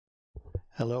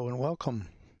Hello and welcome.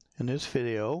 In this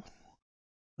video,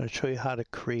 I'm going to show you how to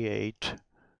create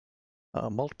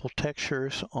multiple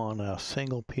textures on a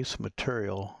single piece of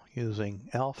material using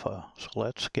alpha. So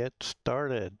let's get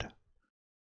started.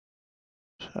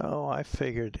 So I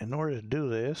figured in order to do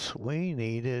this, we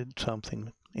needed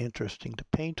something interesting to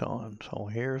paint on. So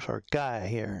here's our guy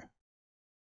here.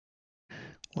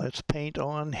 Let's paint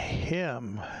on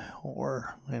him,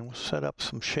 and we'll set up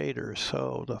some shaders.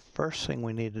 So the first thing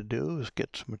we need to do is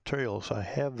get some materials. I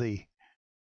have the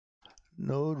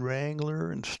Node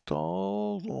Wrangler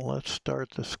installed. Let's start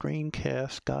the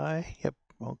screencast guy. Yep,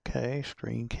 okay,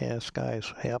 screencast guy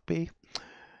is happy.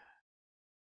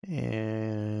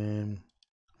 And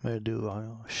I'm going to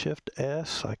do Shift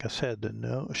S. Like I said, the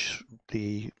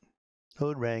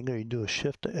Node Wrangler, you do a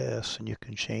Shift S and you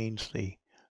can change the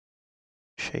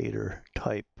shader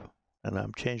type. And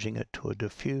I'm changing it to a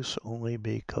diffuse only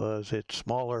because it's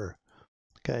smaller.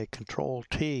 Okay, Control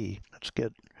T. Let's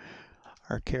get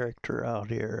our character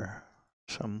out here,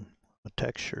 some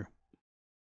texture.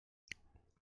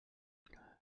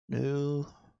 New,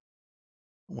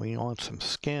 we want some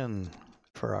skin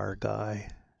for our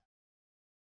guy.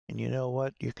 And you know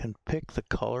what? You can pick the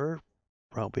color.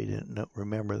 Probably didn't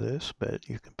remember this, but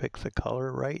you can pick the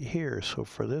color right here. So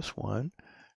for this one,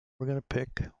 we're going to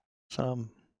pick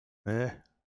some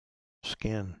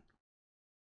skin.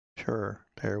 Sure,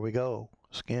 there we go,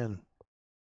 skin.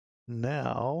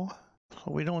 Now,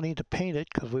 we don't need to paint it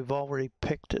because we've already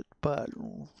picked it,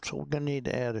 so we're going to need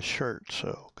to add a shirt. So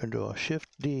we're going to do a Shift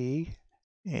D,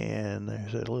 and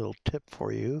there's a little tip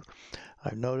for you.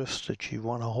 I've noticed that you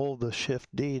want to hold the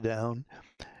Shift D down,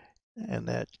 and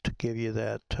that to give you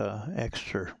that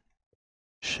extra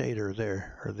shader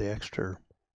there, or the extra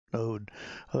node.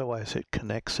 Otherwise, it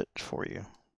connects it for you.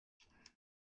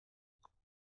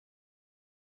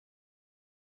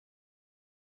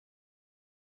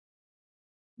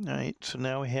 All right, so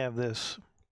now we have this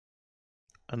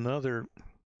another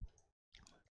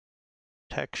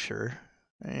texture,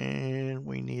 and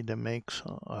we need to make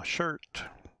a shirt.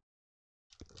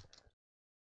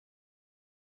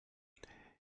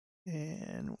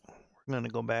 And we're going to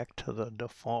go back to the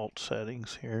default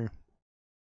settings here.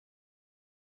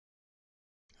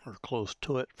 We're close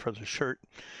to it for the shirt.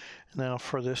 Now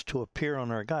for this to appear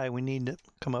on our guy, we need to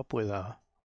come up with a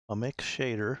mix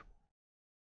shader.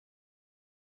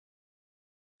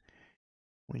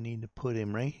 We need to put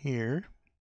him right here.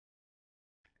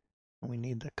 We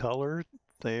need the color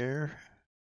there.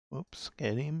 Whoops,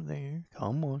 get him there.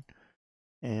 Come on.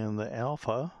 And the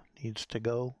alpha needs to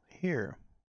go here.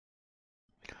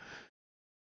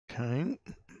 Okay.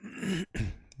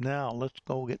 Now let's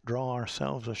go draw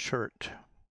ourselves a shirt.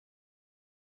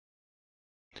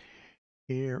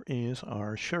 Here is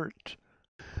our shirt.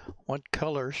 What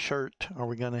color shirt are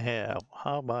we going to have?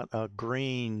 How about a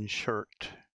green shirt?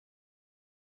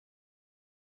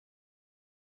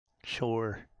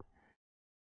 Sure.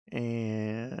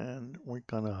 And we're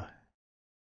going to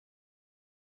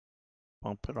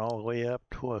bump it all the way up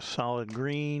to a solid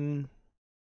green.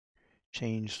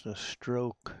 Change the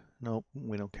stroke. Nope,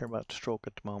 we don't care about the stroke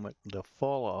at the moment. The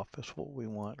fall off is what we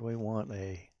want. We want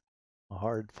a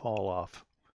hard fall off.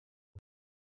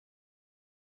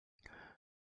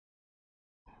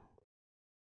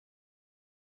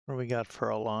 What do we got for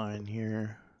a line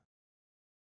here?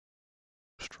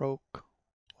 Stroke.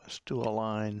 Let's do a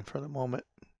line for the moment.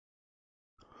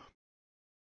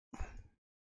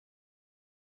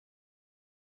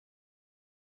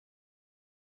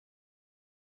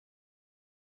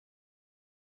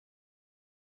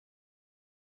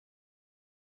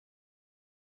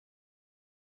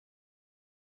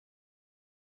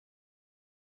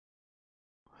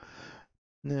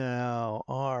 Now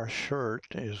our shirt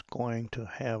is going to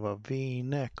have a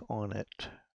V-neck on it.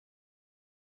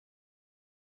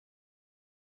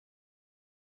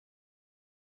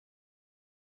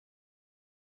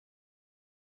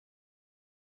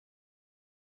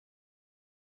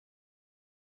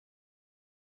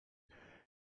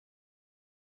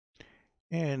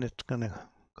 And it's going to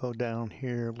go down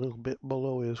here a little bit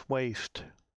below his waist.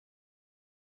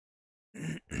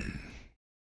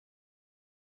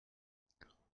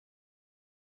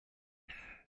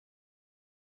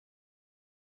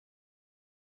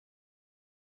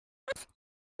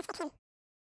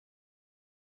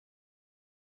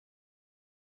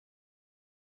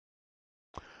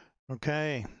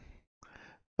 Okay,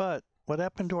 but what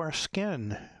happened to our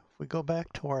skin? If we go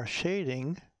back to our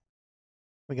shading,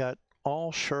 we got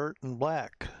all shirt and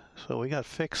black. So we got to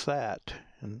fix that.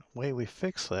 And the way we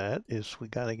fix that is we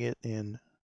got to get in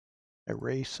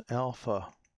Erase Alpha.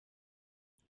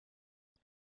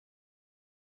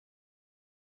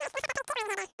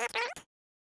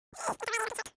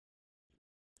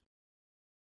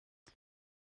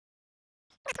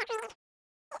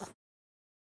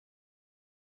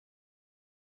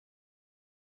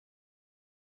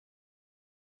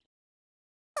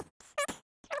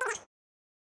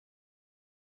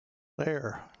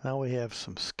 There, now we have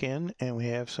some skin and we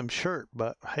have some shirt,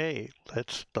 but hey,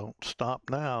 don't stop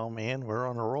now, man. We're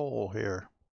on a roll here.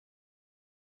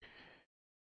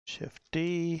 Shift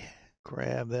D,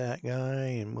 grab that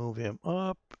guy and move him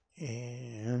up,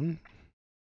 and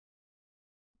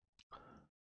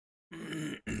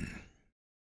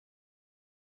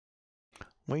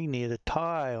we need a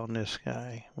tie on this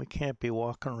guy. We can't be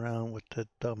walking around with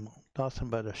nothing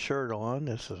but a shirt on.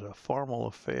 This is a formal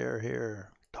affair here.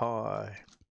 Tie.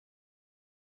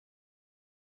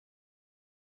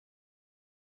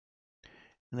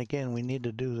 And again, we need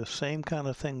to do the same kind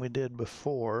of thing we did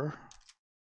before.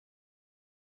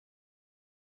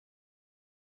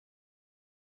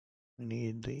 We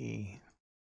need the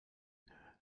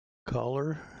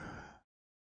color.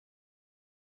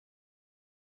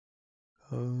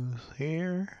 Goes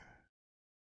here.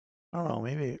 I don't know,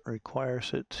 maybe it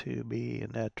requires it to be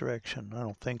in that direction. I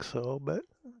don't think so, but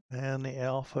and the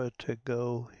alpha to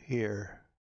go here.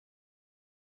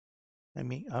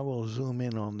 I will zoom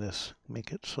in on this,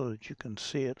 make it so that you can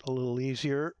see it a little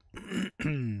easier.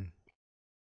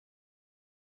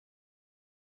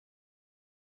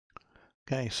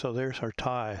 Okay, so there's our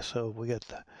tie. So we got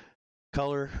the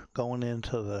color going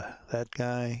into that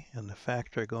guy and the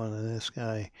factor going to this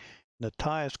guy. The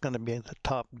tie is going to be the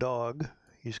top dog.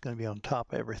 He's going to be on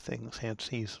top of everything, hence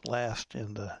he's last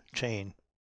in the chain.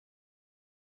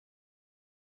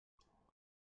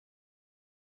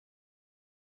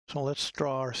 So let's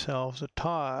draw ourselves a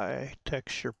tie.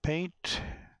 Texture paint.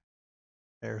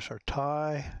 There's our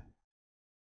tie.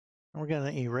 We're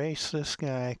going to erase this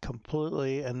guy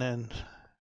completely and then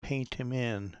paint him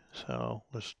in. So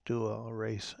let's do a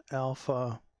erase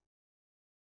alpha.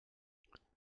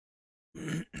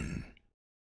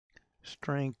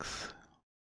 Strength.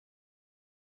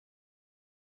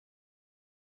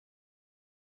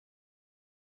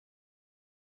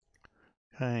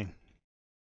 Okay.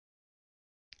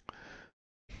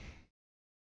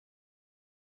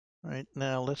 Right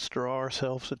now, let's draw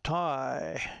ourselves a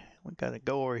tie. We got to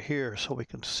go over here so we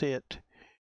can see it.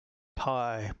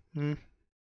 Tie.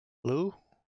 Blue?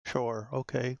 Sure.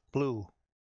 Okay. Blue.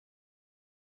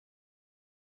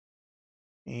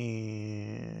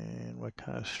 And what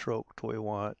kind of stroke do we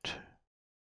want?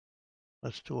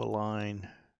 Let's do a line.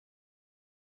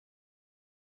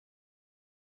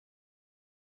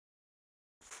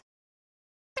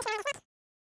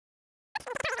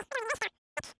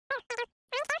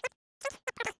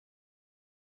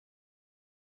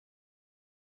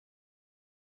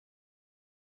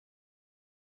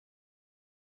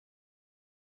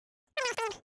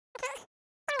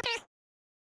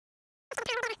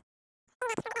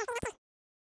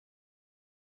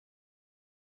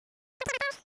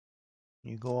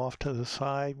 You go off to the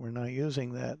side, we're not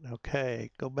using that.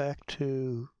 Okay, go back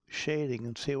to shading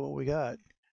and see what we got.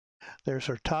 There's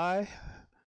our tie,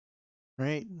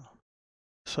 right?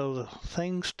 So the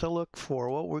things to look for,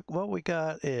 what we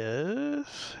got is,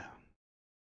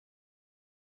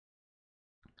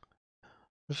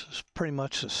 this is pretty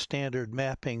much a standard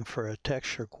mapping for a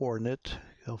texture coordinate.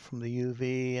 Go from the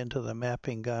UV into the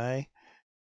mapping guy,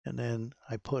 and then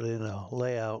I put in a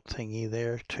layout thingy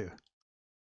there to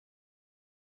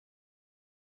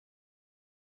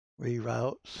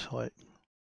reroute, so I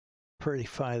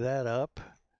prettify that up.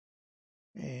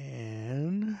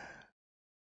 And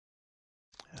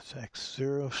that's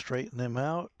X0, straighten them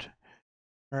out.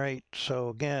 All right, so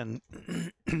again,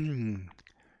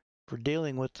 for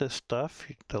dealing with this stuff,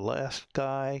 the last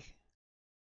guy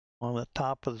on the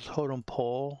top of the totem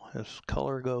pole, his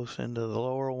color goes into the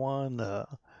lower one, the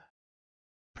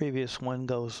previous one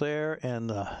goes there, and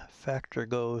the factor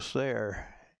goes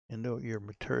there into your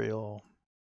material.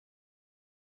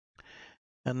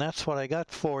 And that's what I got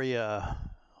for you.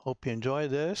 Hope you enjoy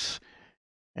this,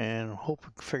 and hope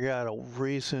you can figure out a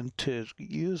reason to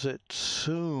use it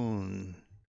soon.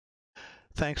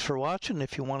 Thanks for watching.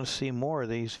 If you want to see more of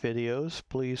these videos,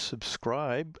 please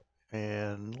subscribe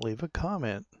and leave a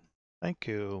comment. Thank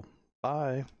you.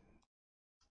 Bye.